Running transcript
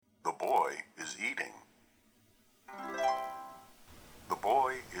boy is eating. The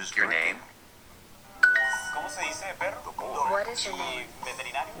boy is Your drinking. name? ¿Cómo se dice, perro? The boy. What is your name?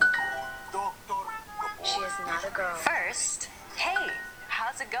 Veterinario. Doctor. The boy. She is not a girl. First, hey,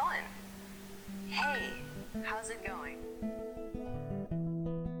 how's it going? Hey, how's it going?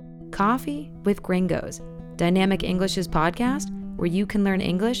 Coffee with Gringos, Dynamic English's podcast where you can learn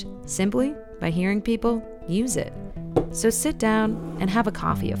English simply by hearing people use it. So sit down and have a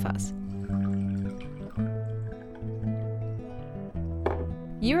coffee with us.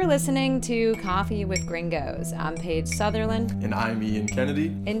 You are listening to Coffee with Gringos. I'm Paige Sutherland. And I'm Ian Kennedy.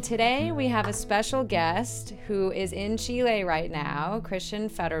 And today we have a special guest who is in Chile right now, Christian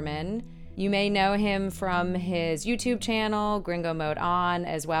Federman. You may know him from his YouTube channel, Gringo Mode On,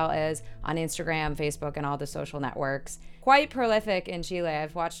 as well as on Instagram, Facebook, and all the social networks. Quite prolific in Chile.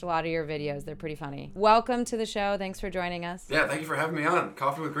 I've watched a lot of your videos. They're pretty funny. Welcome to the show. Thanks for joining us. Yeah, thank you for having me on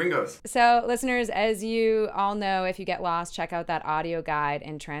Coffee with Gringos. So, listeners, as you all know, if you get lost, check out that audio guide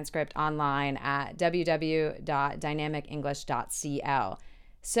and transcript online at www.dynamicenglish.cl.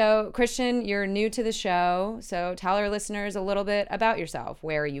 So, Christian, you're new to the show, so tell our listeners a little bit about yourself.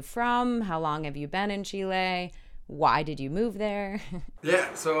 Where are you from? How long have you been in Chile? Why did you move there?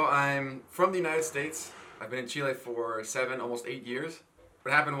 Yeah, so I'm from the United States. I've been in Chile for 7, almost 8 years.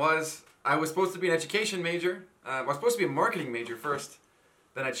 What happened was I was supposed to be an education major. I was supposed to be a marketing major first.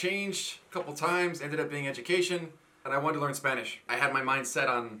 Then I changed a couple times, ended up being education, and I wanted to learn Spanish. I had my mind set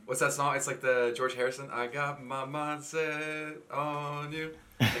on, what's that song? It's like the George Harrison, I got my mind set on you.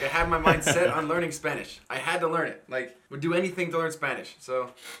 Like I had my mind set on learning Spanish. I had to learn it. Like, would do anything to learn Spanish.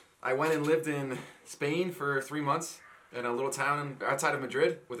 So I went and lived in Spain for 3 months in a little town outside of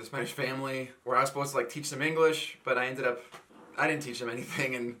Madrid with a Spanish family where I was supposed to like teach them English, but I didn't teach them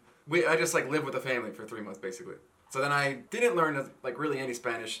anything, and I just like lived with the family for 3 months basically. So then I didn't learn like really any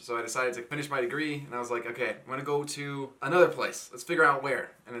Spanish, so I decided to finish my degree, and I was like, okay, I'm gonna go to another place. Let's figure out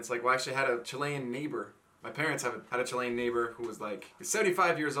where. And it's like, well, I actually had a Chilean neighbor. My parents had a Chilean neighbor who was like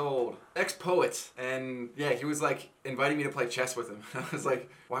 75 years old, ex-poet, and yeah, he was like inviting me to play chess with him. I was like,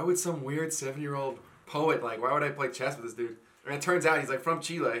 why would some weird 7-year-old poet, like, why would I play chess with this dude? And it turns out he's like from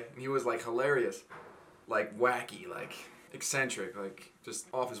Chile, and he was like hilarious, like wacky, like eccentric, like just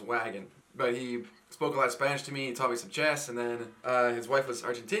off his wagon. But he spoke a lot of Spanish to me, he taught me some chess, and then his wife was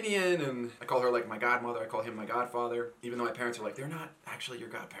Argentinian, and I call her like my godmother, I call him my godfather, even though my parents are like, they're not actually your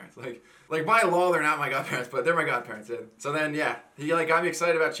godparents. Like by law, they're not my godparents, but they're my godparents. And so then, yeah, he like got me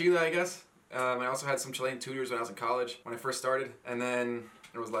excited about Chile, I guess. I also had some Chilean tutors when I was in college, when I first started, and then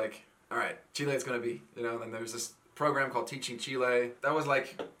it was like, all right, Chile it's gonna be, you know, and then there was this program called Teaching Chile. That was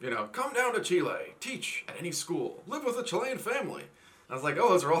like, you know, come down to Chile, teach at any school, live with a Chilean family. I was like, oh,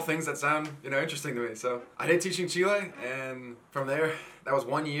 those are all things that sound, you know, interesting to me. So I did Teaching Chile, and from there, that was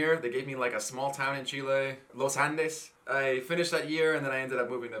 1 year. They gave me like a small town in Chile, Los Andes. I finished that year, and then I ended up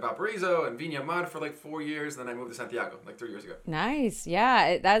moving to Valparaiso and Viña Mar for like 4 years, and then I moved to Santiago like 3 years ago. Nice.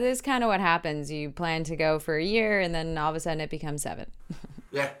 Yeah, that is kind of what happens. You plan to go for a year, and then all of a sudden it becomes 7.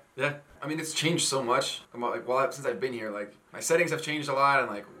 Yeah. I mean, it's changed so much. Like, well, since I've been here, like my settings have changed a lot, and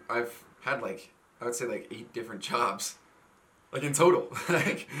like I've had like, I would say like 8 different jobs. Like in total,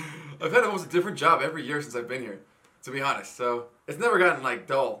 like I've had almost a different job every year since I've been here, to be honest. So it's never gotten like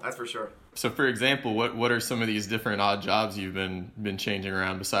dull, that's for sure. So for example, what are some of these different odd jobs you've been changing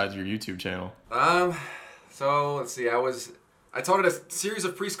around besides your YouTube channel? So let's see, I taught at a series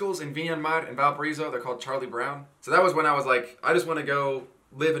of preschools in Viña Mar and Valparaiso. They're called Charlie Brown. So that was when I was like, I just want to go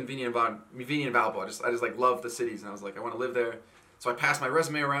live in Viña and Valpo. I just like love the cities, and I was like, I want to live there. So I passed my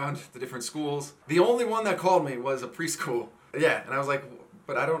resume around to different schools. The only one that called me was a preschool. Yeah, and I was like,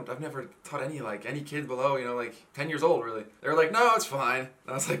 but I've never taught any kid below, you know, like 10 years old, really. They were like, no, it's fine. And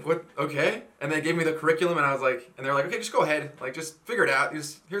I was like, what? Okay. And they gave me the curriculum, and I was like, and they're like, okay, just go ahead. Like, just figure it out.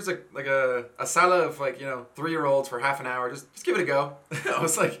 Here's a sala of like, you know, 3-year-olds for half an hour. Just give it a go. I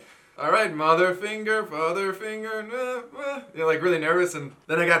was like, all right, mother finger, father finger, you know, like really nervous. And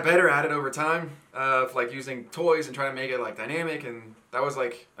then I got better at it over time, like using toys and trying to make it like dynamic. And that was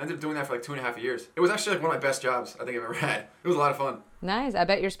like, I ended up doing that for like 2.5 years. It was actually like one of my best jobs I think I've ever had. It was a lot of fun. Nice. I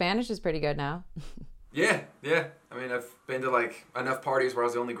bet your Spanish is pretty good now. Yeah. I mean, I've been to like enough parties where I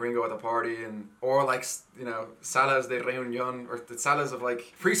was the only gringo at the party, or like, you know, salas de reunión, or the salas of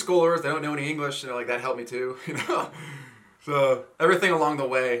like preschoolers. They don't know any English, you know, like that helped me too, you know. So everything along the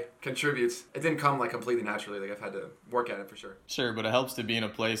way contributes. It didn't come like completely naturally. Like I've had to work at it for sure. Sure, but it helps to be in a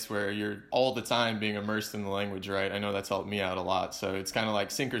place where you're all the time being immersed in the language, right? I know that's helped me out a lot. So it's kind of like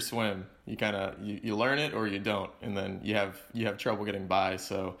sink or swim. You kind of you learn it or you don't, and then you have trouble getting by.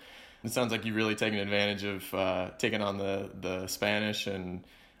 So it sounds like you've really taken advantage of taking on the Spanish, and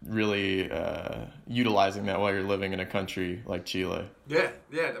really utilizing that while you're living in a country like Chile. Yeah.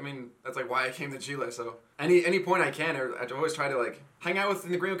 I mean, that's like why I came to Chile. So any point I can, I always try to like hang out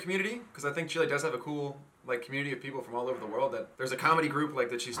within the gringo community, because I think Chile does have a cool like community of people from all over the world. That there's a comedy group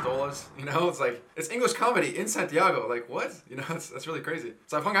like the Chistolas, you know, it's like it's English comedy in Santiago. Like what? You know, that's really crazy.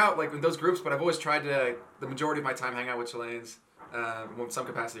 So I've hung out like with those groups, but I've always tried to the majority of my time hang out with Chileans, in some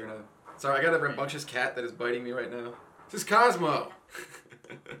capacity or another. Sorry, I got a rambunctious cat that is biting me right now. This is Cosmo.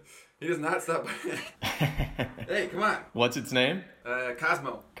 He does not stop biting. Hey, come on. What's its name?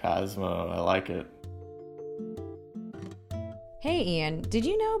 Cosmo. Cosmo. I like it. Hey, Ian, did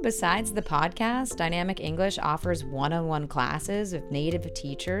you know besides the podcast, Dynamic English offers one-on-one classes with native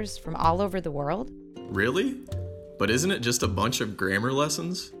teachers from all over the world? Really? But isn't it just a bunch of grammar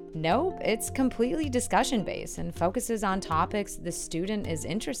lessons? Nope, it's completely discussion-based and focuses on topics the student is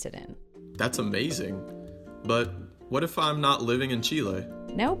interested in. That's amazing. But what if I'm not living in Chile?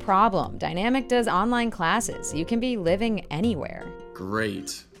 No problem. Dynamic does online classes. You can be living anywhere.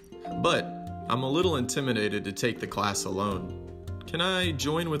 Great. But I'm a little intimidated to take the class alone. Can I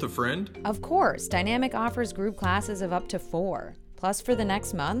join with a friend? Of course, Dynamic offers group classes of up to 4. Plus, for the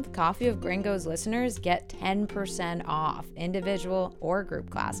next month, Coffee of Gringos listeners get 10% off individual or group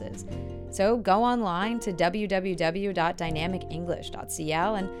classes. So go online to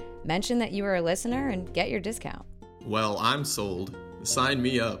www.dynamicenglish.cl and mention that you are a listener and get your discount. Well, I'm sold. Sign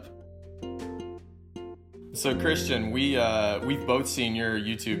me up. So Christian, we've both seen your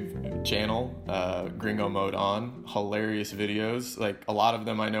YouTube channel, Gringo Mode On. Hilarious videos. Like a lot of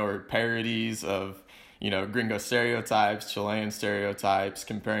them I know are parodies of, you know, gringo stereotypes, Chilean stereotypes,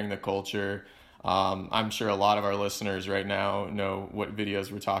 comparing the culture. I'm sure a lot of our listeners right now know what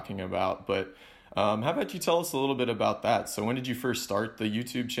videos we're talking about, but how about you tell us a little bit about that? So when did you first start the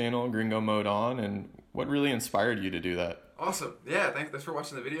YouTube channel, Gringo Mode On, and what really inspired you to do that? Awesome. Yeah, thanks for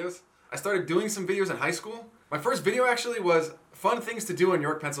watching the videos. I started doing some videos in high school. My first video actually was fun things to do in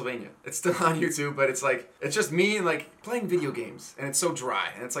York, Pennsylvania. It's still on YouTube, but it's just me like playing video games, and it's so dry,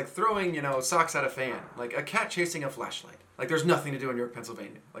 and it's like throwing, you know, socks at a fan, like a cat chasing a flashlight. Like there's nothing to do in York,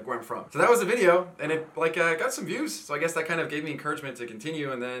 Pennsylvania, like where I'm from. So that was the video, and it got some views. So I guess that kind of gave me encouragement to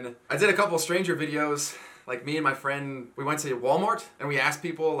continue. And then I did a couple stranger videos. Like me and my friend, we went to Walmart and we asked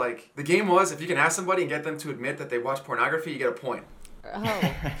people, like, the game was if you can ask somebody and get them to admit that they watch pornography, you get a point.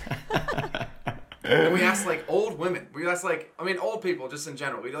 Oh. And we asked like old women. We asked old people just in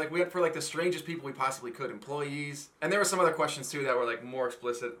general. We went for like the strangest people we possibly could, employees. And there were some other questions too that were like more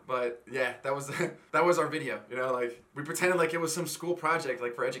explicit. But yeah, that was our video. You know, like we pretended like it was some school project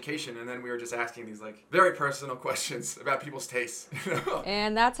like for education, and then we were just asking these like very personal questions about people's tastes. You know?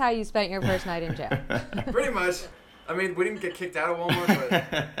 And that's how you spent your first night in jail. Pretty much. I mean, we didn't get kicked out of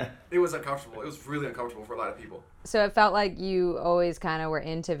Walmart, but it was uncomfortable. It was really uncomfortable for a lot of people. So it felt like you always kind of were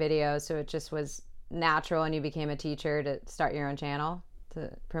into videos, so it just was natural, and you became a teacher to start your own channel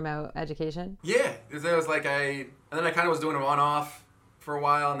to promote education? Yeah, because it was like and then I kind of was doing it on-off for a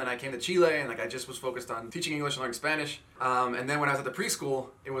while, and then I came to Chile, and like I just was focused on teaching English and learning Spanish. And then when I was at the preschool,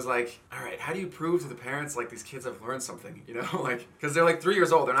 it was like, all right, how do you prove to the parents like these kids have learned something? You know, like because they're like 3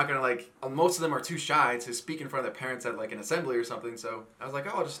 years old, they're not gonna like. Most of them are too shy to speak in front of their parents at like an assembly or something. So I was like,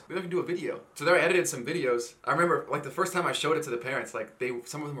 oh, maybe I can do a video. So there I edited some videos. I remember like the first time I showed it to the parents, like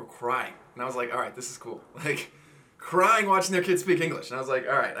some of them were crying, and I was like, all right, this is cool, like. Crying watching their kids speak English. And I was like,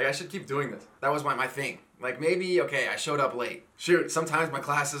 all right, like I should keep doing this. That was my thing. Like maybe, okay, I showed up late. Shoot, sometimes my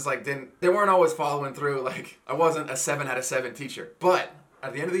classes like they weren't always following through. Like I wasn't a 7 out of 7 teacher. But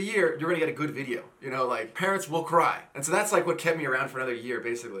at the end of the year, you're gonna get a good video. You know, like parents will cry. And so that's like what kept me around for another year,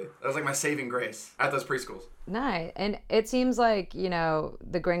 basically. That was like my saving grace at those preschools. Nice. And it seems like, you know,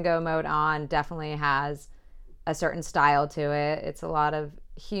 the Gringo Mode On definitely has a certain style to it. It's a lot of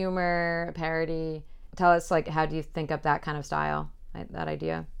humor, parody. Tell us, like, how do you think up that kind of style, that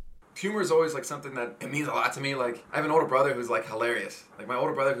idea? Humor is always, like, something that it means a lot to me. Like, I have an older brother who's, like, hilarious. Like, my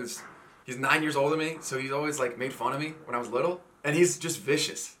older brother he's 9 years older than me, so he's always, like, made fun of me when I was little. And he's just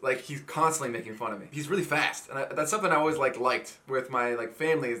vicious. Like, he's constantly making fun of me. He's really fast. And that's something I always, like, liked with my, like,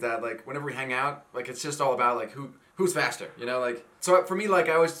 family is that, like, whenever we hang out, like, it's just all about, like, who's faster, you know? Like, so for me, like,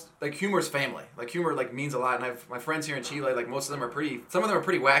 I always, like, humor is family. Like, humor, like, means a lot. And I have my friends here in Chile, like, most of them are some of them are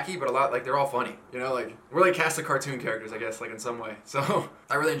pretty wacky, but a lot, like, they're all funny. You know, like, we're like cast of cartoon characters, I guess, like, in some way. So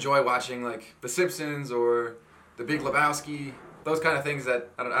I really enjoy watching, like, The Simpsons or The Big Lebowski. those kind of things that,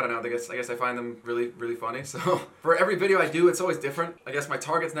 I don't know, I guess I find them really, really funny. So for every video I do, it's always different. I guess my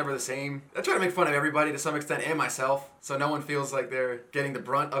target's never the same. I try to make fun of everybody to some extent and myself, so no one feels like they're getting the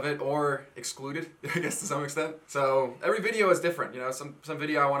brunt of it or excluded, I guess, to some extent. So every video is different, you know. Some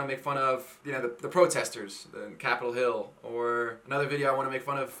video I want to make fun of, you know, the protesters in Capitol Hill, or another video I want to make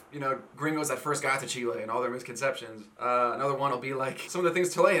fun of, you know, gringos that first got to Chile and all their misconceptions. Another one will be like some of the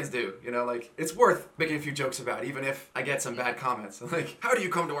things Chileans do, you know, like it's worth making a few jokes about, even if I get some bad comments. Like, how do you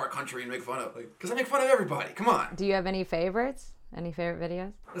come to our country and make fun of? Like, because I make fun of everybody. Come on. Do you have any favorites? Any favorite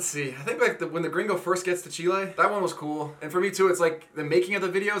videos? Let's see. I think like when the gringo first gets to Chile, that one was cool. And for me too, it's like the making of the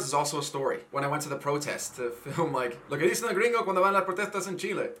videos is also a story. When I went to the protest to film like, lo que dicen el gringo cuando van las protestas en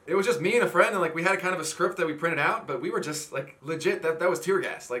Chile. It was just me and a friend, and like we had kind of a script that we printed out, but we were just like legit, that was tear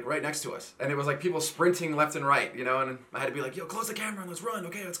gas, like right next to us. And it was like people sprinting left and right, you know, and I had to be like, yo, close the camera and let's run.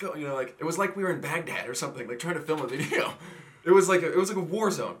 Okay, let's go. You know, like it was like we were in Baghdad or something, like trying to film a video. It was like a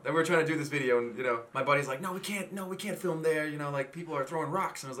war zone that we were trying to do this video, and you know, my buddy's like, no, we can't film there, you know, like people are throwing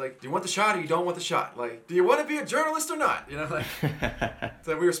rocks. And I was like, do you want the shot or you don't want the shot? Like, do you want to be a journalist or not? You know, like,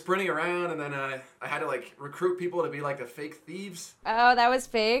 so we were sprinting around, and then I had to like recruit people to be like the fake thieves. Oh, that was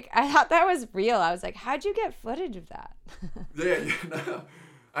fake? I thought that was real. I was like, how'd you get footage of that? Yeah, no.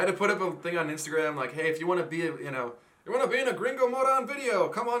 I had to put up a thing on Instagram like, hey, if you want to be, you know, you want to be in a Gringo Moran video,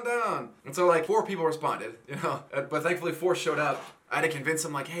 come on down. And so like 4 people responded, you know, but thankfully 4 showed up. I had to convince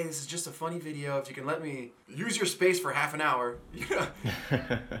them like, hey, this is just a funny video. If you can let me use your space for half an hour, you know.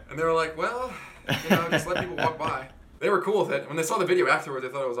 And they were like, well, you know, just let people walk by. They were cool with it. When they saw the video afterwards,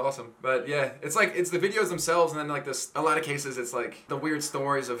 they thought it was awesome. But yeah, it's like, it's the videos themselves, and then like this, a lot of cases, it's like the weird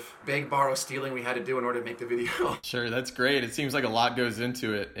stories of beg, borrow, stealing we had to do in order to make the video. Sure, that's great. It seems like a lot goes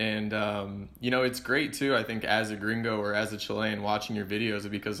into it. And, you know, it's great too, I think, as a gringo or as a Chilean watching your videos,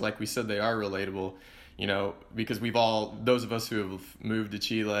 because like we said, they are relatable. You know, because those of us who have moved to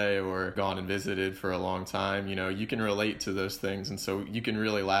Chile or gone and visited for a long time, you know, you can relate to those things. And so you can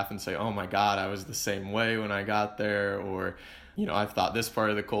really laugh and say, oh my God, I was the same way when I got there. Or, you know, I thought this part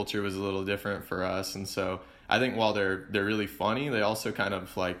of the culture was a little different for us. And so I think while they're really funny, they also kind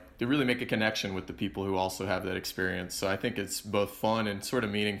of like, they really make a connection with the people who also have that experience. So I think it's both fun and sort of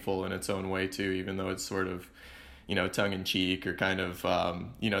meaningful in its own way too, even though it's sort of, you know, tongue-in-cheek or kind of,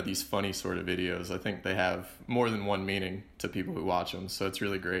 you know, these funny sort of videos. I think they have more than one meaning to people who watch them, so it's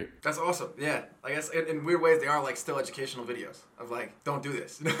really great. That's awesome. Yeah, I guess in weird ways they are like still educational videos of like, don't do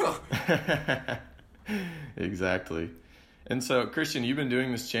this. Exactly. And so, Christian, you've been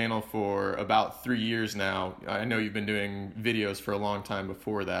doing this channel for about 3 years now. I know you've been doing videos for a long time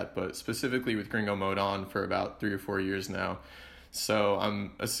before that, but specifically with Gringo Mode On for about 3 or 4 years now. So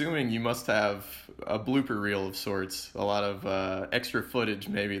I'm assuming you must have a blooper reel of sorts, a lot of extra footage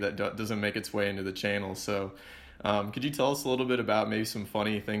maybe that doesn't make its way into the channel. So could you tell us a little bit about maybe some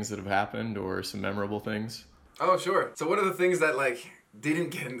funny things that have happened or some memorable things? Oh, sure. So what are the things that like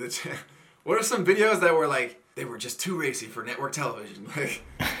didn't get into the channel? What are some videos that were like, they were just too racy for network television? Like,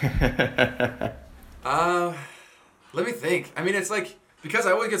 let me think. I mean, it's like, because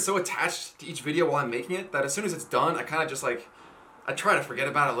I always get so attached to each video while I'm making it that as soon as it's done, I kind of just like, I try to forget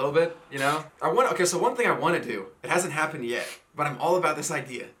about it a little bit, you know? So one thing I want to do, it hasn't happened yet, but I'm all about this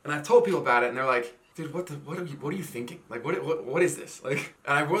idea. And I've told people about it, and they're like, dude, what are you thinking? Like, what is this? Like,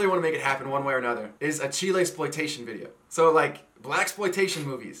 and I really want to make it happen one way or another, is a Chile exploitation video. So like, blaxploitation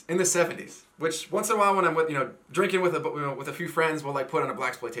movies in the 70s, which once in a while when I'm with, you know, drinking with a few friends, we'll like put on a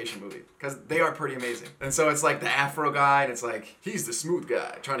blaxploitation movie, because they are pretty amazing. And so it's like the Afro guy, and it's like, he's the smooth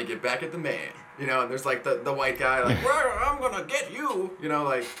guy trying to get back at the man, you know, and there's like the white guy, like, well, I'm gonna get you, you know,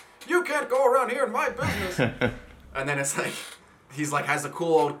 like, you can't go around here in my business. And then it's like, he's like, has a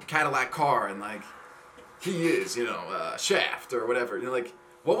cool old Cadillac car, and like, he is, you know, Shaft or whatever, you know, like,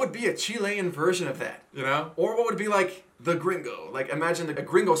 what would be a Chilean version of that, you know? Or what would be like the gringo? Like, imagine a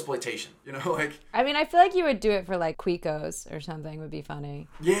gringo exploitation, you know? Like, I mean, I feel like you would do it for like Cuicos or something would be funny.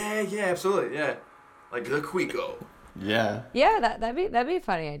 Yeah, absolutely, yeah. Like the Cuico. Yeah. Yeah, that'd be a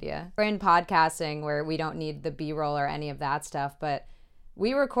funny idea. We're in podcasting where we don't need the B-roll or any of that stuff, but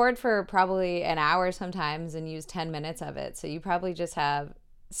we record for probably an hour sometimes and use 10 minutes of it. So you probably just have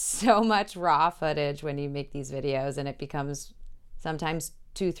so much raw footage when you make these videos, and it becomes sometimes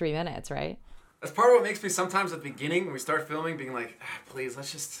 2-3 minutes, right? That's part of what makes me sometimes at the beginning when we start filming being like, please,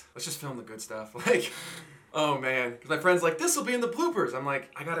 let's just film the good stuff. Like, oh man, because my friend's like, this will be in the bloopers. I'm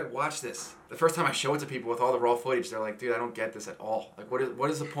like, I gotta watch this. The first time I show it to people with all the raw footage, they're like, dude, I don't get this at all. Like, what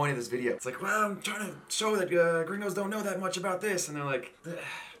is the point of this video? It's like, well, I'm trying to show that gringos don't know that much about this, and they're like,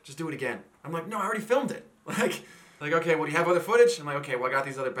 just do it again. I'm like, no, I already filmed it. Like, Like, okay, well, do you have other footage? I'm like, okay, well, I got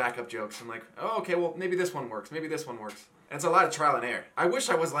these other backup jokes. I'm like, oh, okay, well, maybe this one works. Maybe this one works. And it's a lot of trial and error. I wish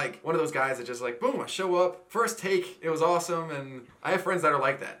I was like one of those guys that just like, boom, I show up, first take, it was awesome. And I have friends that are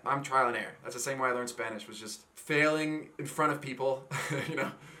like that. I'm trial and error. That's the same way I learned Spanish, was just failing in front of people, you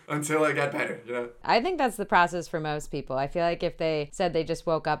know, until I got better, you know? I think that's the process for most people. I feel like if they said they just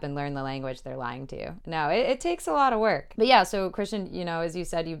woke up and learned the language, they're lying to you. No, it takes a lot of work. But yeah, so Christian, you know, as you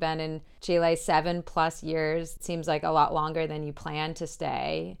said, you've been in Chile 7+ years. It seems like a lot longer than you plan to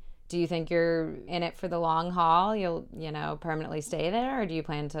stay. Do you think you're in it for the long haul? You'll, you know, permanently stay there, or do you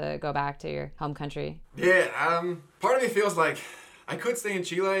plan to go back to your home country? Yeah, part of me feels like I could stay in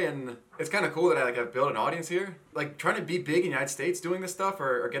Chile, and it's kind of cool that I've built an audience here. Like, trying to be big in the United States doing this stuff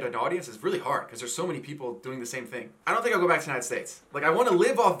or get an audience is really hard because there's so many people doing the same thing. I don't think I'll go back to the United States. Like, I want to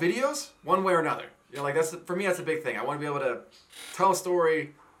live off videos one way or another. You know, like, for me, that's a big thing. I want to be able to tell a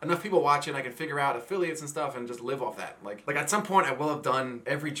story, enough people watch it, and I can figure out affiliates and stuff and just live off that. Like at some point, I will have done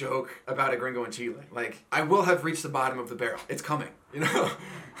every joke about a gringo in Chile. Like, I will have reached the bottom of the barrel. It's coming, you know?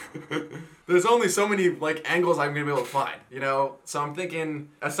 There's only so many, like, angles I'm going to be able to find, you know? So I'm thinking,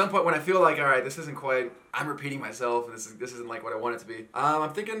 at some point when I feel like, all right, this isn't quite, I'm repeating myself, and this isn't, like, what I want it to be.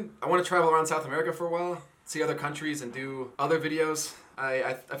 I'm thinking I want to travel around South America for a while, see other countries, and do other videos.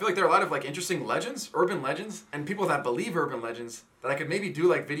 I feel like there are a lot of, like, interesting legends, urban legends, and people that believe urban legends that I could maybe do,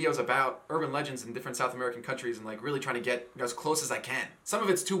 like, videos about urban legends in different South American countries and, like, really trying to get, you know, as close as I can. Some of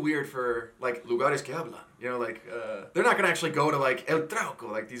it's too weird for, like, lugares que hablan. You know, like, they're not going to actually go to, like, El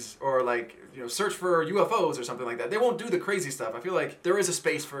Trauco, like, these, or, like, you know, search for UFOs or something like that. They won't do the crazy stuff. I feel like there is a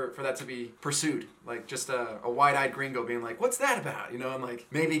space for that to be pursued. Like, just a wide-eyed gringo being like, what's that about? You know, and, like,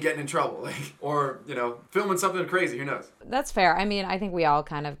 maybe getting in trouble. Like, or, you know, filming something crazy. Who knows? That's fair. I mean, I think we all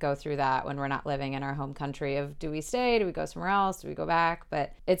kind of go through that when we're not living in our home country of, do we stay? Do we go somewhere else? Do we go back?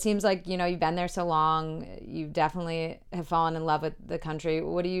 But it seems like, you know, you've been there so long. You definitely have fallen in love with the country.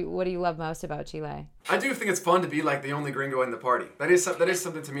 What do you love most about Chile? I do think it's fun to be, like, the only gringo in the party. That is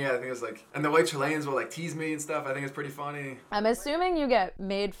something to me. I think is like, and the way Chileans will, like, tease me and stuff, I think it's pretty funny. I'm assuming you get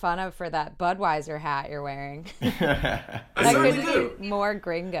made fun of for that Budweiser hat you're wearing. I certainly do. More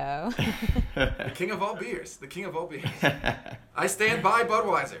gringo. The king of all beers. The king of all beers. I stand by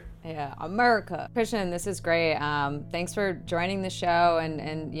Budweiser. Yeah, America. Christian, this is great. Thanks for joining the show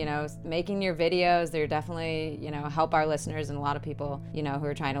and you know, making your videos. They're definitely, you know, help our listeners and a lot of people, you know, who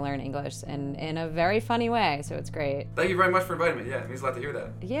are trying to learn English in a very funny way. So it's great. Thank you very much for inviting me. Yeah, it means a lot to hear that.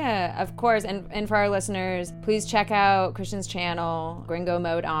 Yeah, of course. And for our listeners, please check out Christian's channel, Gringo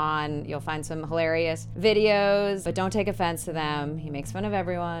Mode On. You'll find some hilarious videos, but don't take offense to them. He makes fun of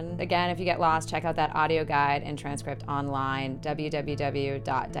everyone. Again, if you get lost, check out that audio guide and transcript online,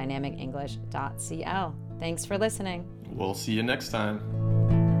 www.dynamicenglish.cl. Thanks for listening. We'll see you next time.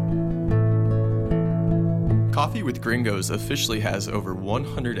 Coffee with Gringos officially has over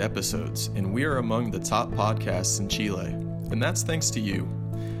 100 episodes, and we are among the top podcasts in Chile. And that's thanks to you.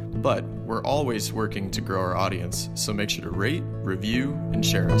 But we're always working to grow our audience, so make sure to rate, review, and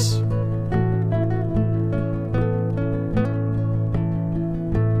share us.